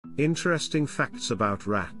Interesting facts about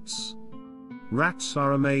rats. Rats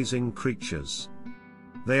are amazing creatures.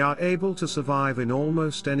 They are able to survive in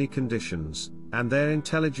almost any conditions, and their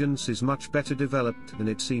intelligence is much better developed than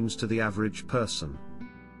it seems to the average person.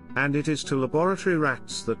 And it is to laboratory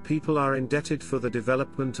rats that people are indebted for the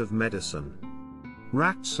development of medicine.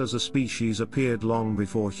 Rats as a species appeared long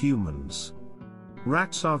before humans.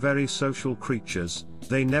 Rats are very social creatures,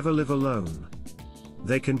 they never live alone.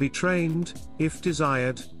 They can be trained, if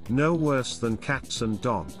desired, no worse than cats and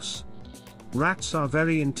dogs. Rats are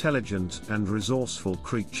very intelligent and resourceful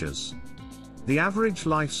creatures. The average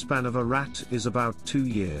lifespan of a rat is about 2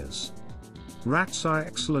 years. Rats are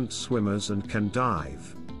excellent swimmers and can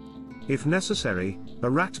dive. If necessary, a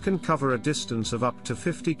rat can cover a distance of up to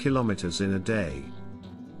 50 kilometers in a day.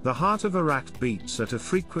 The heart of a rat beats at a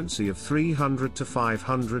frequency of 300 to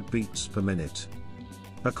 500 beats per minute.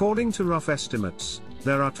 According to rough estimates,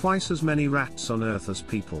 there are twice as many rats on Earth as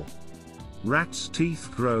people. Rats' teeth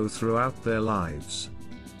grow throughout their lives.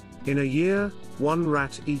 In a year, one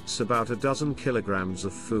rat eats about a dozen kilograms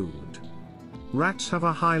of food. Rats have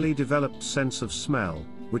a highly developed sense of smell,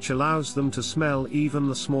 which allows them to smell even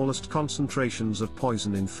the smallest concentrations of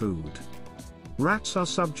poison in food. Rats are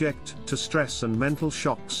subject to stress and mental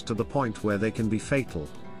shocks to the point where they can be fatal.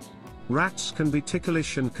 Rats can be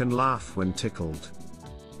ticklish and can laugh when tickled.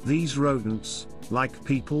 These rodents, like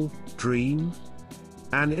people, dream.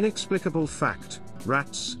 An inexplicable fact,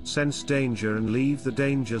 rats sense danger and leave the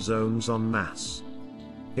danger zones en masse.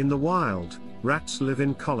 In the wild, rats live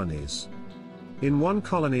in colonies. In one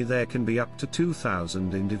colony there can be up to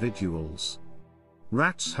 2,000 individuals.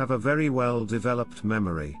 Rats have a very well-developed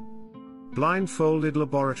memory. Blindfolded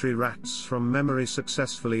laboratory rats from memory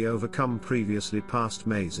successfully overcome previously passed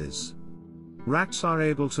mazes. Rats are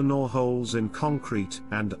able to gnaw holes in concrete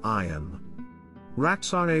and iron.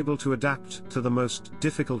 Rats are able to adapt to the most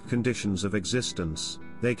difficult conditions of existence.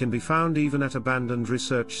 They can be found even at abandoned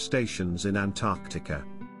research stations in Antarctica.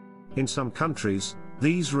 In some countries,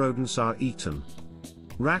 these rodents are eaten.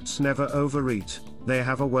 Rats never overeat, they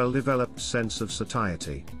have a well-developed sense of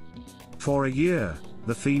satiety. For a year,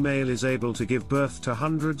 the female is able to give birth to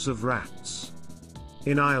hundreds of rats.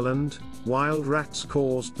 In Ireland, wild rats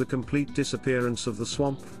caused the complete disappearance of the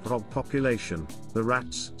swamp frog population. The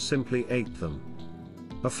rats simply ate them.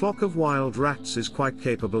 A flock of wild rats is quite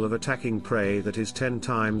capable of attacking prey that is 10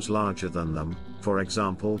 times larger than them, for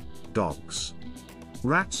example, dogs.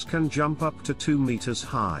 Rats can jump up to 2 meters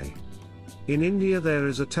high. In India there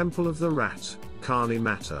is a temple of the rat, Kali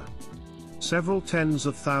Mata. Several tens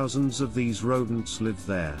of thousands of these rodents live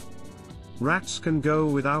there. Rats can go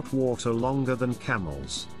without water longer than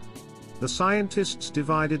camels. The scientists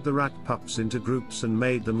divided the rat pups into groups and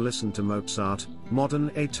made them listen to Mozart,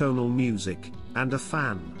 modern atonal music, and a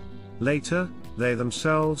fan. Later, they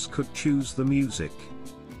themselves could choose the music.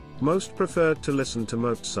 Most preferred to listen to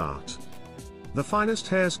Mozart. The finest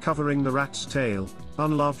hairs covering the rat's tail,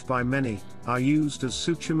 unloved by many, are used as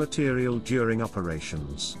suture material during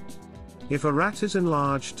operations. If a rat is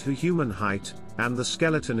enlarged to human height, and the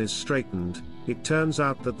skeleton is straightened, it turns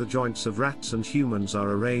out that the joints of rats and humans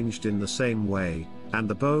are arranged in the same way, and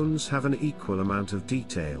the bones have an equal amount of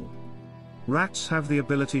detail. Rats have the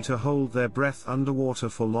ability to hold their breath underwater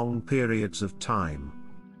for long periods of time.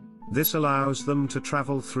 This allows them to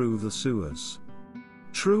travel through the sewers.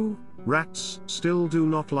 True, rats still do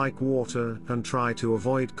not like water and try to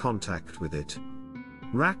avoid contact with it.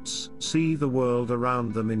 Rats see the world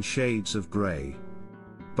around them in shades of grey.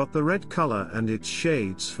 But the red color and its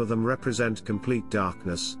shades for them represent complete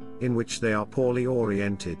darkness, in which they are poorly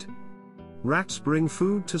oriented. Rats bring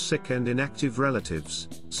food to sick and inactive relatives,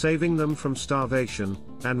 saving them from starvation,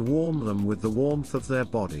 and warm them with the warmth of their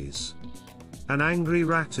bodies. An angry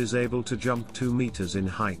rat is able to jump 2 meters in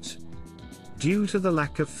height. Due to the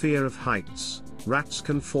lack of fear of heights, rats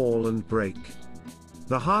can fall and break.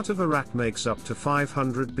 The heart of a rat makes up to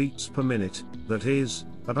 500 beats per minute, that is,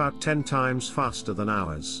 about 10 times faster than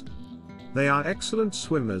ours. They are excellent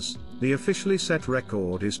swimmers. The officially set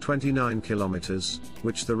record is 29 kilometers,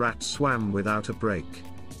 which the rat swam without a break.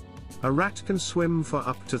 A rat can swim for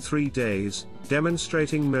up to 3 days,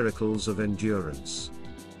 demonstrating miracles of endurance.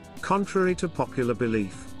 Contrary to popular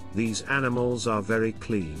belief, these animals are very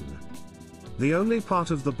clean. The only part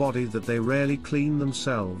of the body that they rarely clean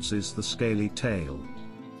themselves is the scaly tail.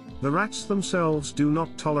 The rats themselves do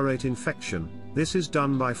not tolerate infection. This is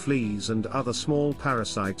done by fleas and other small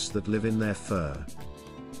parasites that live in their fur.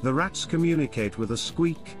 The rats communicate with a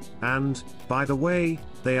squeak, and, by the way,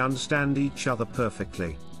 they understand each other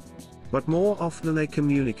perfectly. But more often they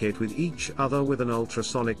communicate with each other with an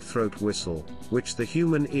ultrasonic throat whistle, which the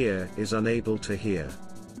human ear is unable to hear.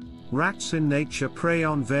 Rats in nature prey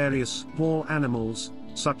on various small animals,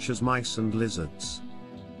 such as mice and lizards.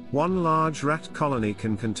 One large rat colony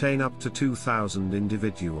can contain up to 2,000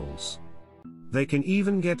 individuals. They can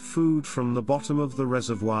even get food from the bottom of the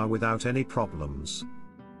reservoir without any problems.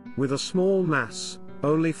 With a small mass,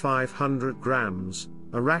 only 500 grams,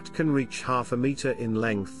 a rat can reach half a meter in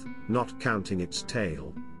length, not counting its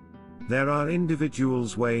tail. There are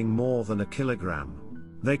individuals weighing more than a kilogram.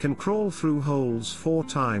 They can crawl through holes 4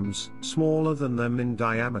 times smaller than them in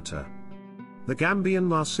diameter. The Gambian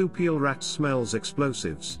marsupial rat smells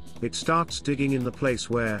explosives. It starts digging in the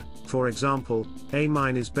place where, for example, a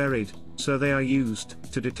mine is buried, so they are used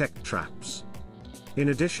to detect traps. In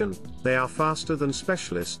addition, they are faster than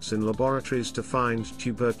specialists in laboratories to find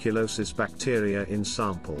tuberculosis bacteria in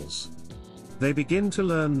samples. They begin to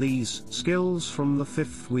learn these skills from the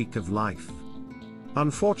 5th week of life.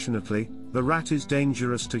 Unfortunately, the rat is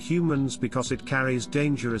dangerous to humans because it carries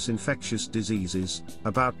dangerous infectious diseases,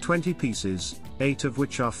 about 20 pieces, 8 of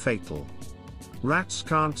which are fatal. Rats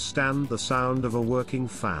can't stand the sound of a working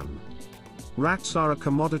fan. Rats are a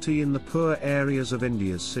commodity in the poor areas of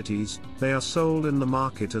India's cities. They are sold in the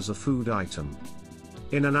market as a food item.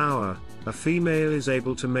 In an hour, a female is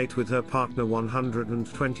able to mate with her partner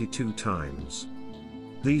 122 times.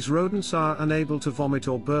 These rodents are unable to vomit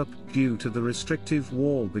or burp due to the restrictive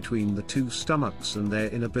wall between the 2 stomachs and their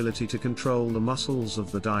inability to control the muscles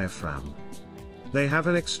of the diaphragm. They have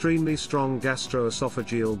an extremely strong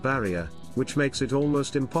gastroesophageal barrier, which makes it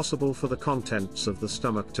almost impossible for the contents of the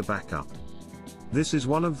stomach to back up. This is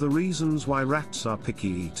one of the reasons why rats are picky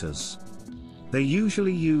eaters. They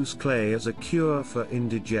usually use clay as a cure for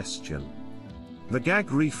indigestion. The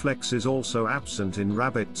gag reflex is also absent in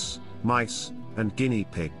rabbits, mice, and guinea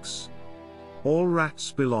pigs. All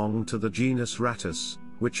rats belong to the genus Rattus,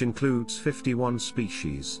 which includes 51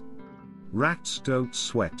 species. Rats don't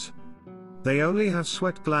sweat. They only have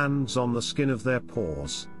sweat glands on the skin of their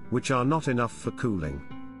paws, which are not enough for cooling.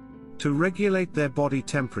 To regulate their body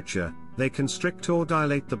temperature, they constrict or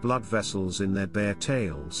dilate the blood vessels in their bare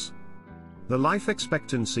tails. The life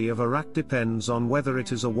expectancy of a rat depends on whether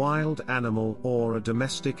it is a wild animal or a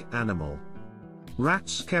domestic animal.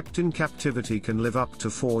 Rats kept in captivity can live up to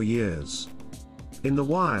 4 years. In the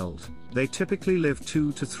wild, they typically live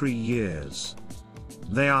 2 to 3 years.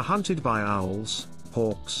 They are hunted by owls,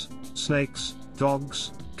 hawks, snakes,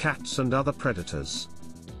 dogs, cats and other predators.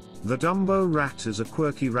 The Dumbo rat is a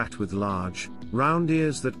quirky rat with large, round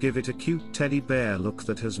ears that give it a cute teddy bear look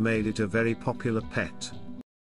that has made it a very popular pet.